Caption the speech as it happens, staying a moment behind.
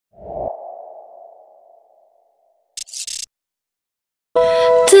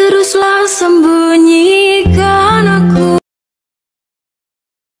sembunyikan aku.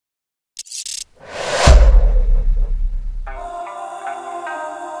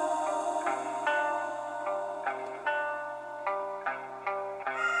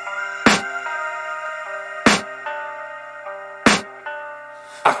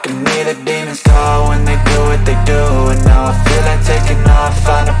 I can hear the demons call when they do what they do. And now I feel like taking off,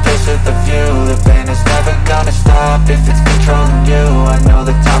 find a place with a view. The pain is never gonna stop if it's controlling you. I know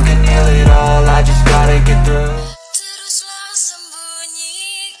that time can heal it all, I just gotta get through. Teruslah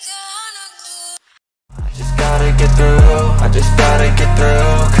sembunyikan aku. I just gotta get through, I just gotta get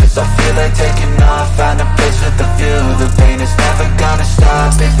through. Cause I feel like taking off, find a place with a view. The pain is never gonna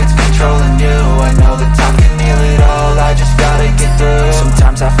stop if it's controlling you. I know that time can heal it all, I just gotta get through.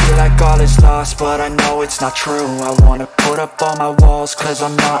 Sometimes I feel like all is lost, but I know it's not true. I wanna put up all my walls cause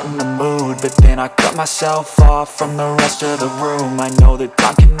I'm not in the mood. But then I cut myself off from the rest of the room. I know that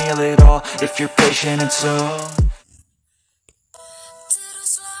time can heal it all if you're patient and soon.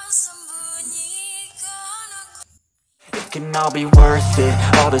 It can all be worth it,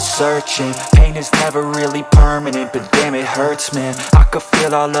 all the searching. Pain is never really permanent, but damn it hurts, man. I could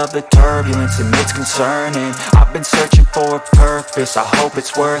feel all of the turbulence and it's concerning. I've been searching for a purpose, I hope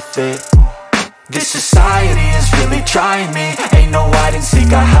it's worth it. This society is really trying me. Ain't no hide and seek,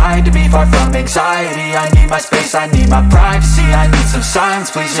 I hide to be far from anxiety. I need my space, I need my privacy. I need some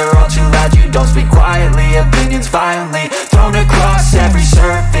silence, please, you're all too loud. You don't speak quietly, opinions violently thrown across every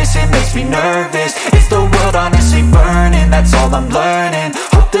surface. It makes me nervous, is the world honestly burning? That's all I'm learning.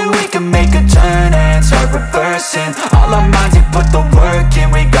 Hope that we can make a turn and start reversing. All our minds and put the work in,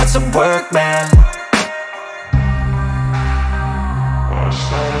 we got some work, man. I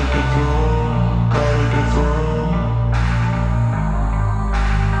started to do.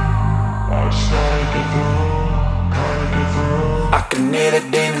 I can hear the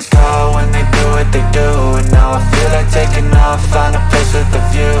demons call when they do what they do. And now I feel like taking off, find a place with a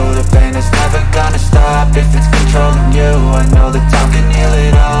view. The pain is never gonna stop if it's controlling you. I know that time can heal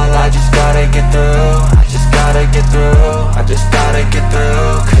it all, I just gotta get through. I just gotta get through, I just gotta get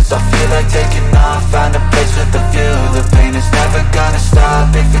through. Cause I feel like taking off, find a place with a view. The pain is never gonna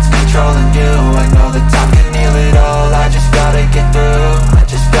stop if it's controlling you. I know that time can heal it all, I just gotta get through. I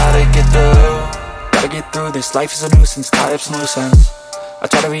just gotta get through. Gotta get through this, life is a nuisance, tie up some loose ends. I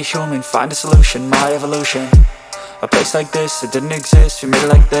try to be human, find a solution, my evolution. A place like this, it didn't exist, we made it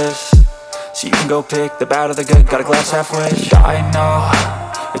like this. So you can go pick the bad or the good, got a glass halfway. I know,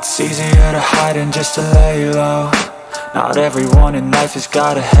 it's easier to hide than just to lay low. Not everyone in life has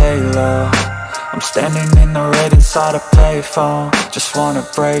got a halo. I'm standing in the red inside a payphone. Just wanna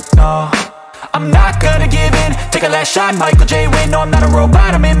break, no, I'm not gonna give in. Take a last shot, Michael J. Win. No, I'm not a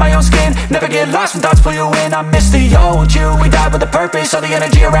robot, I'm in my own skin. Never get lost when thoughts pull you in. I miss the old you, we died with a purpose. All the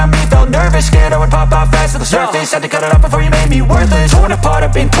energy around me felt nervous, scared I would pop out fast to the surface. Had to cut it off before you made me worthless. Torn apart,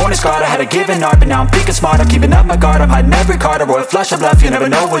 I've been torn and scarred. I had a given art, but now I'm thinking smart. I'm keeping up my guard, I'm hiding every card. A royal flush of bluff, you never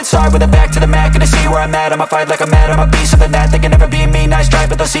know what's hard. With a back to the mat, gonna see where I'm at. I'ma fight like I'm mad, I'ma be something that they can never be me. Nice try,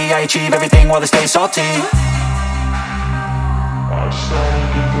 but they'll see I achieve everything while they stay salty. I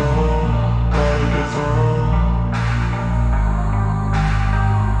started to go.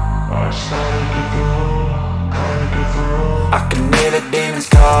 I can hear the demons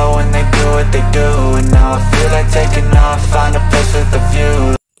call when they do what they do. And now I feel like taking off, find a place with a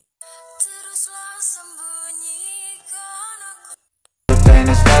view. The pain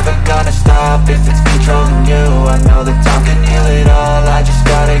is never gonna stop if it's controlling you. I know that time can heal it all, I just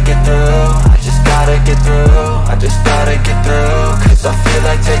gotta get through. I just gotta get through, I just gotta get through. Cause I feel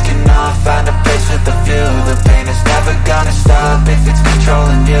like taking off, find a place with a view. The pain is never gonna stop if it's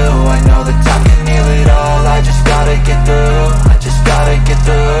controlling you. I know that time can heal it all, I just gotta get through. I just gotta get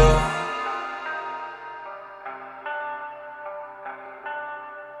through.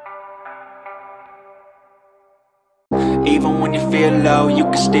 Even when you feel low, you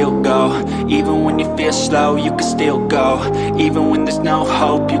can still go. Even when you feel slow, you can still go. Even when there's no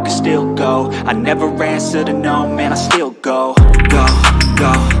hope, you can still go. I never answer to no, man, I still go. Go,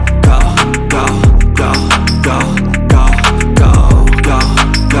 go, go, go, go, go, go, go, go,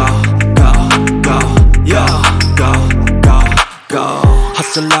 go, go, go, yo, go, go, go.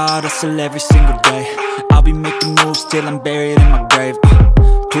 Hustle hard, hustle every single day. I'll be making moves till I'm buried in my grave.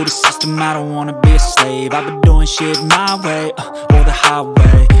 To the system, I don't wanna be a slave. I've been doing shit my way, or the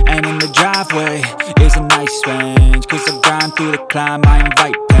highway. And in the driveway is a nice range. Cause I grind through the climb, I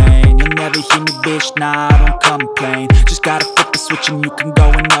invite pain. You'll never hear me, bitch, nah, I don't complain. Just gotta flip the switch and you can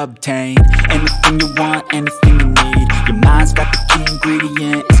go and obtain anything you want, anything you need. Your mind's got the key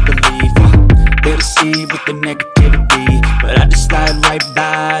ingredient, it's belief. They deceive with the negativity, but I just slide right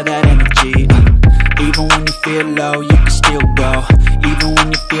by that energy. go. Even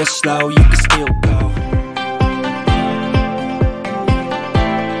when you feel slow, you can still go.